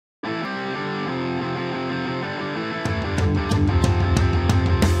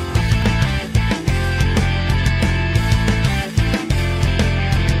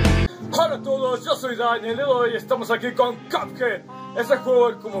todos, yo soy Daniel y hoy estamos aquí con Cuphead. Este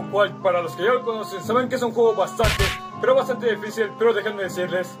juego, como cual, para los que ya lo conocen, saben que es un juego bastante difícil, pero déjenme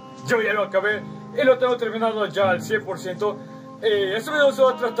decirles, yo ya lo acabé y lo tengo terminado ya al 100%. Este video se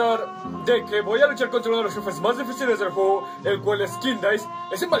va a tratar de que voy a luchar contra uno de los jefes más difíciles del juego, el cual es Dice,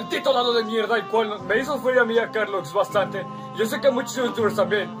 ese maldito lado de mierda, el cual me hizo sufrir a mí y a Carlos bastante. Yo sé que a muchos youtubers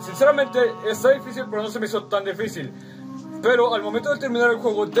también. Sinceramente, está difícil, pero no se me hizo tan difícil. Pero al momento de terminar el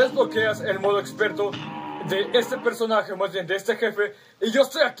juego, desbloqueas el modo experto de este personaje, más bien de este jefe. Y yo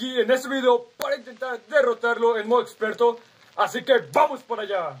estoy aquí en este video para intentar derrotarlo en modo experto. Así que vamos para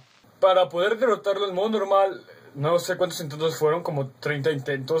allá. Para poder derrotarlo en modo normal, no sé cuántos intentos fueron, como 30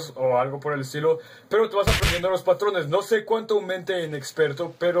 intentos o algo por el estilo. Pero te vas aprendiendo los patrones. No sé cuánto aumente en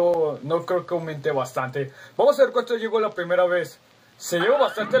experto, pero no creo que aumente bastante. Vamos a ver cuánto llegó la primera vez. Se llegó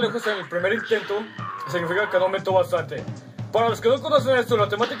bastante lejos en el primer intento, significa que no aumentó bastante. Para los que no conocen esto, la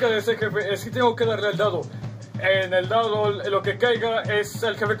temática de este jefe es que tengo que darle al dado. En el dado, lo que caiga es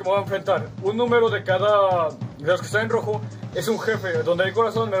el jefe que me va a enfrentar. Un número de cada de los que están en rojo es un jefe. Donde hay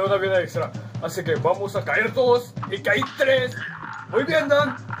corazón me da una vida extra. Así que vamos a caer todos. Y caí 3. Muy bien,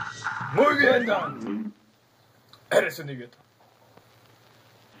 Dan. Muy bien, Dan. Eres un idiota.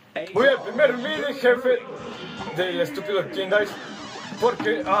 Voy al primer mini jefe del estúpido Dice.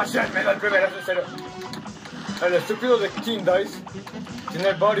 Porque... ya me da el primero, en serio. El estúpido de Dice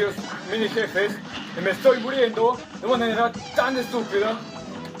tiene varios mini jefes y me estoy muriendo de manera tan estúpida.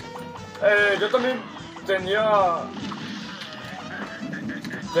 Yo también tenía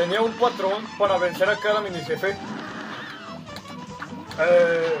un patrón para vencer a cada mini jefe.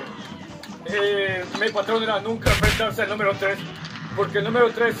 Mi patrón era nunca enfrentarse al número 3, porque el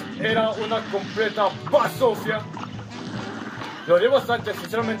número 3 era una completa basofia. Lo odié bastante,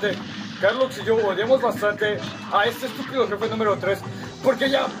 sinceramente. Carlos y yo odiamos bastante a este estúpido jefe número 3, porque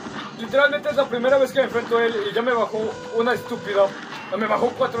ya, literalmente es la primera vez que me enfrento a él y ya me bajó una estúpida, me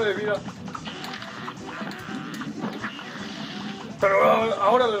bajó 4 de vida. Pero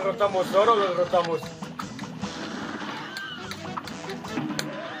ahora lo derrotamos,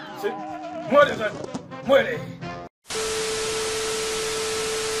 Sí, muere, Dan, muere.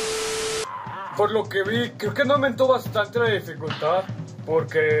 Por lo que vi, creo que no aumentó bastante la dificultad.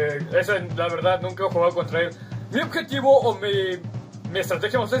 Porque la verdad nunca he jugado contra él. Mi objetivo o mi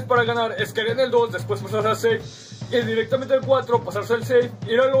estrategia más es para ganar es caer en el 2, después pasar al 6, y directamente al 4, pasarse al 6,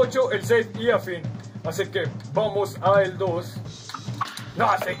 ir al 8, el 6 y a fin. Así que vamos al 2. No,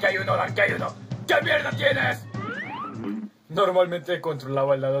 sí que hay uno, Dan, que hay uno. ¿Qué mierda tienes? Normalmente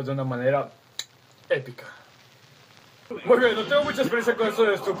controlaba el lado de una manera épica. Muy bien, no tengo mucha experiencia con esto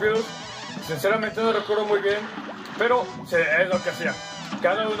de estúpidos. Sinceramente no recuerdo muy bien, pero sí, es lo que hacía.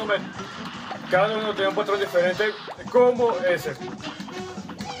 Cada uno tenía un patrón diferente, como ese.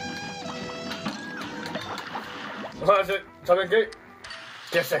 ¿Saben qué?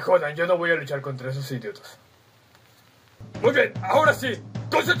 Que se jodan, yo no voy a luchar contra esos idiotas. Muy bien, ahora sí,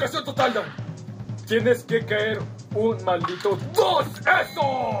 concentración total, Dan. Tienes que caer un maldito 2,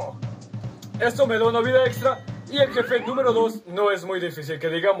 ¡eso! Esto me da una vida extra. Y el jefe número 2 no es muy difícil, que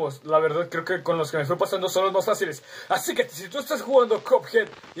digamos, la verdad creo que con los que me fui pasando son los más fáciles. Así que si tú estás jugando Cuphead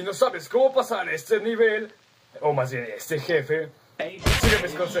y no sabes cómo pasar este nivel, o más bien este jefe, sigue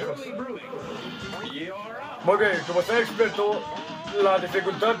mis consejos. Muy bien, como está experto, la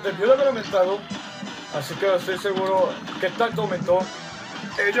dificultad debió de haber aumentado, así que estoy seguro que tanto aumentó.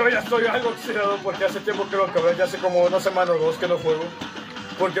 Yo ya estoy algo oxidado porque hace tiempo que lo acabé, ya hace como una semana o 2 que no juego.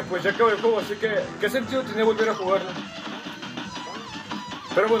 Porque pues ya acabé el juego, así que ¿qué sentido tiene volver a jugarlo?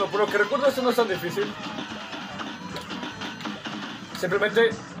 Pero bueno, por lo que recuerdo esto no es tan difícil.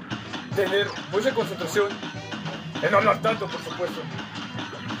 Simplemente tener mucha concentración en no hablar tanto, por supuesto.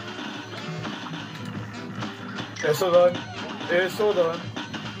 Eso, Dan. Eso, Dan.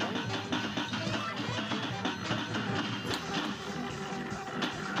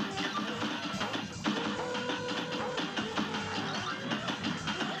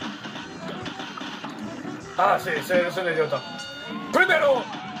 Sí, es un idiota.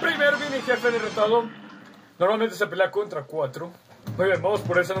 Primer mini jefe derrotado. Normalmente se pelea contra 4. Muy bien, vamos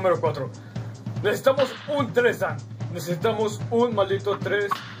por ese número 4. Necesitamos un 3, Dan. Necesitamos un maldito 3.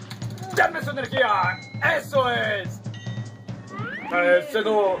 ¡Dame su energía! ¡Eso es!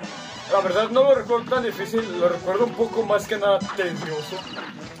 No, la verdad no lo recuerdo tan difícil. Lo recuerdo un poco más que nada tedioso.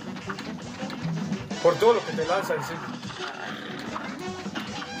 Por todo lo que te lanza en sí.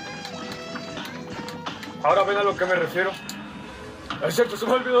 Ahora ven a lo que me refiero. Es cierto, se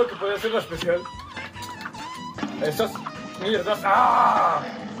me olvidó que podía ser la especial. Esas mierdas. ¡Ah!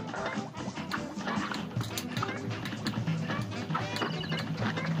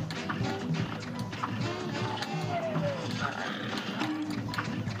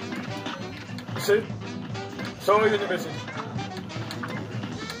 Sí, soy un imbécil.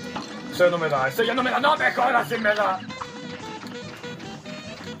 Ese no me da, ese ya no me da, no me jodas si me da.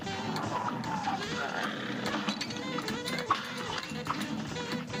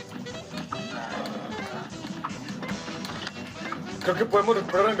 Creo que podemos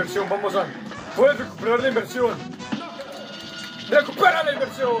recuperar la inversión, vamos a... Puedes recuperar la inversión. ¡Recupera la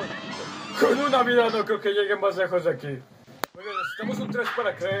inversión! Con una vida no creo que lleguen más lejos de aquí. Oigan, necesitamos un 3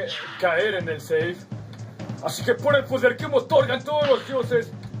 para caer en el save. Así que por el poder que me otorgan todos los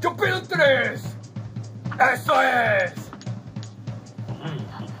dioses, yo pido un 3. ¡Eso es!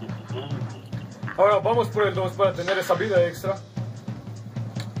 Ahora vamos por el 2 para tener esa vida extra.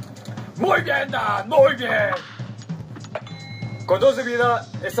 ¡Muy bien, Dan! ¡Muy bien! Con 2 de vida,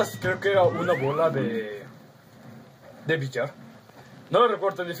 esta creo que era una bola de billar. No lo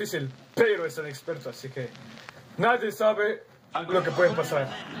recuerdo tan difícil, pero es un experto, así que nadie sabe lo que puede pasar.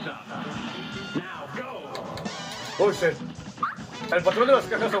 Oh shit. El patrón de las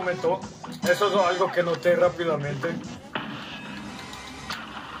cajas aumentó. Eso es algo que noté rápidamente.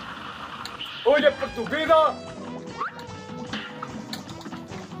 ¡Oye, por tu vida!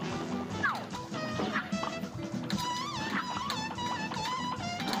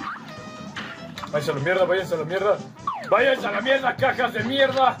 Váyanse a la mierda, váyanse a la mierda. ¡Váyanse a la mierda, cajas de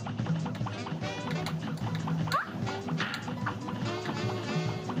mierda!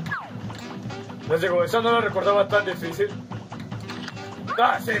 Les digo, esa no la recordaba tan difícil.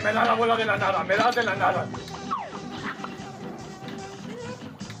 ¡Ah, sí! Me da la bola de la nada, me da de la nada.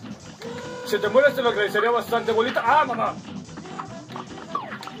 Si te mueres te lo agradecería bastante, bolita. ¡Ah, mamá!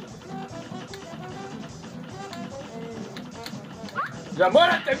 ¡Ya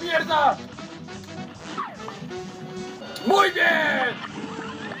muérete, mierda! ¡Muy bien!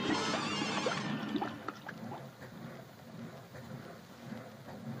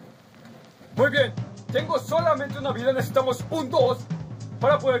 Muy bien, tengo solamente una vida, necesitamos un 2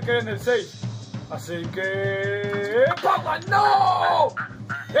 para poder caer en el 6. Así que... ¡Pongan! ¡No!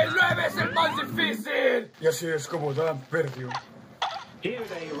 ¡El 9 es el más difícil! Y así es como Dan perdió.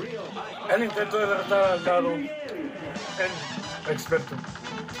 El intento de derrotar al dado en Experto.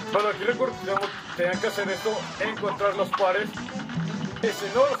 Bueno, aquí recuerdo que tenían que hacer esto, encontrar los pares. Y si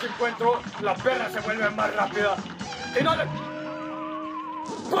no los encuentro, la perra se vuelve más rápida. Y no le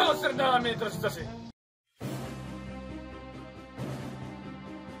puedo hacer nada mientras está así.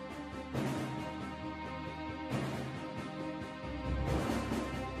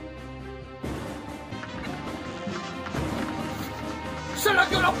 ¡Se la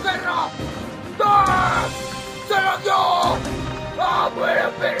dio la perra! ¡Ah! ¡Se la dio! ¡Ah, muere,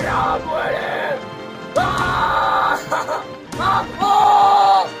 perra! ¡Muere! ¡Ah! ¡Ah!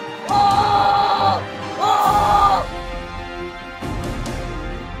 ¡Oh! ¡Oh! ¡Oh!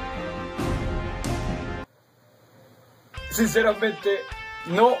 Sinceramente,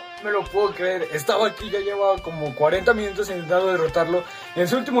 no me lo puedo creer. Estaba aquí, ya llevaba como 40 minutos intentando derrotarlo. Y en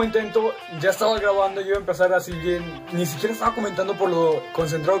su último intento ya estaba grabando. Yo iba a empezar así bien. Ni siquiera estaba comentando por lo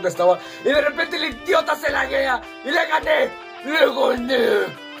concentrado que estaba. Y de repente el idiota se laguea. Y le gané. ¡Le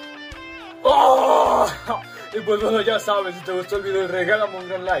gané! ¡Oh! Y pues bueno, ya sabes, si te gustó el video, regálame un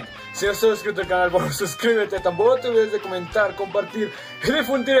gran like. Si no estás suscrito al canal, bueno, suscríbete. Tampoco te olvides de comentar, compartir y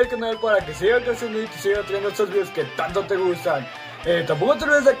difundir el canal para que siga creciendo y que siga trayendo estos videos que tanto te gustan. Tampoco te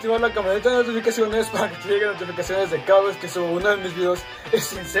olvides de activar la campanita de notificaciones para que te lleguen notificaciones de cada vez que subo uno de mis videos. Y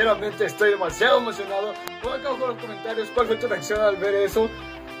sinceramente estoy demasiado emocionado. Pon acá abajo en los comentarios cuál fue tu reacción al ver eso.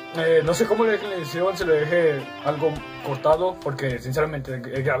 No sé cómo le dejé la edición, se lo dejé algo cortado, porque sinceramente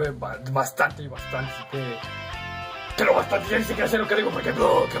grabé bastante, así que... Pero bastante, ya ni siquiera sé lo que digo, porque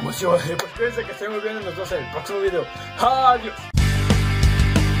 ¡oh, qué emoción! Pues cuídense, que estén muy bien y nos vemos en el próximo video. ¡Adiós!